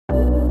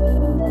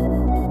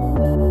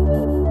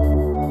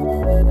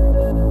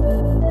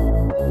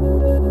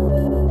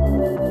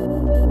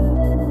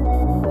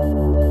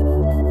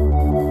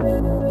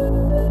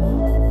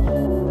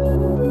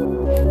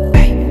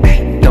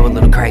Go a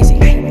little crazy,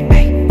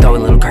 go a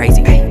little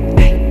crazy,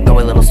 go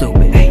a little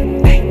stupid,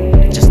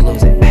 just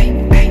lose it.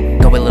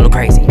 Go a little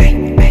crazy,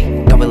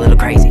 go a little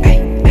crazy,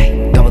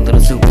 go a little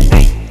stupid,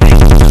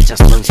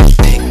 just lose it.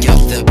 Pick up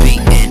the beat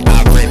and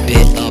I rip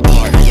it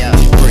apart.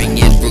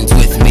 Bringing roots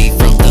with me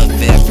from the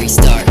very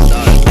start.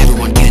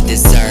 Everyone can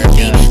deserve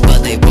me,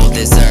 but they won't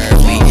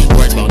deserve me.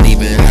 Words won't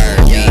even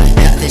hurt me.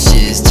 Yeah, this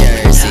shit is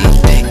Jersey.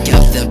 Pick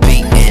up the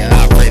beat and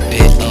I rip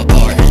it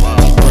apart.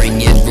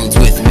 Bringing roots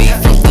with me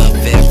from the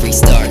very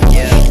start.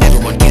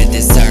 Everyone can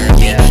deserve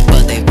me,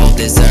 but they won't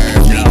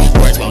deserve me.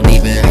 Words won't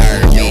even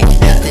hurt me.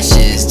 Yeah, this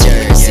shit is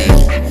Jersey.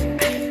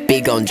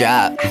 Beat gon'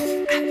 drop,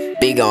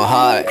 beat gon'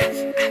 hard,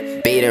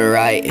 beat it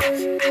right.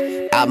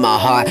 Out my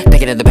heart,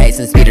 picking up the pace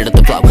and speeding up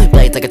the flow.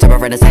 Blades like a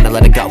turbo, and it's time to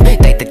let it go. They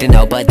think they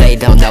know, but they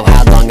don't know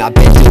how long I've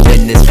been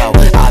doing this for.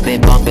 I've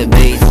been bumping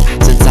beats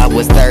since I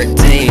was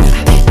 13.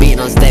 Being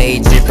on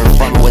stage and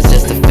performing was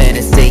just a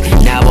fantasy.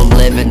 Now I'm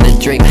living the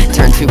dream,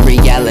 turned to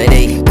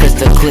reality.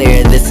 Crystal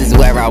clear, this is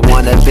where I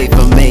wanna be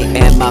for me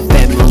and my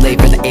family.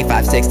 From the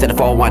 856 to the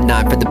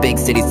 419, from the big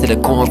cities to the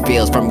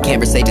cornfields, from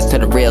camera stages to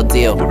the real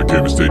deal. From the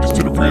camera stages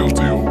to the real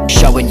deal.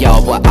 Showing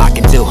y'all what I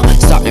can do,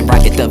 starting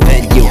right at the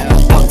venue.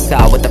 Punk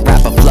style with the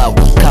rapper flow,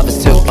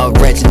 covers to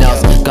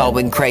originals.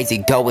 Going crazy,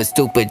 going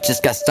stupid,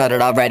 just got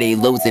started already.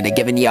 Losing it,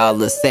 giving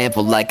y'all a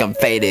sample like I'm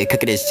faded.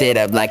 Cooking this shit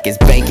up like it's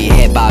banky.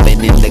 Head bobbing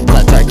in the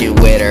club, twerking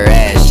with her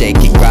ass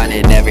shaking.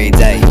 Grinding every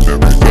day,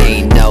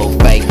 ain't no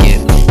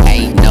faking,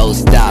 ain't no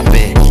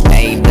stopping,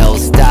 ain't no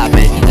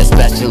stopping.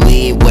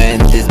 Especially when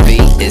this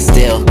beat is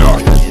still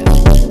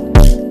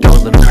Go a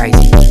little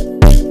crazy,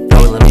 go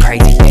a little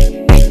crazy,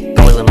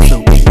 go a little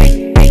stupid,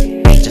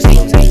 just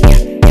lose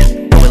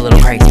it. Go a little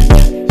crazy,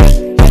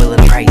 go a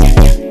little crazy,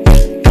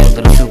 go a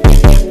little stupid,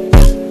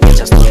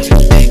 just lose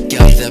it. Pick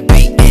up the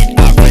beat and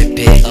I rip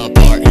it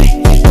apart.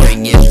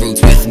 Bringing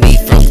roots with me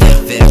from the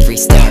very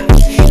start.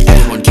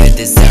 Everyone can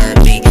deserve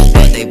me,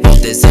 but they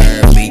won't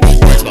deserve me.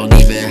 Words won't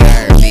even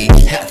hurt me.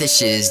 This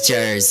shit is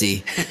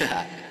Jersey.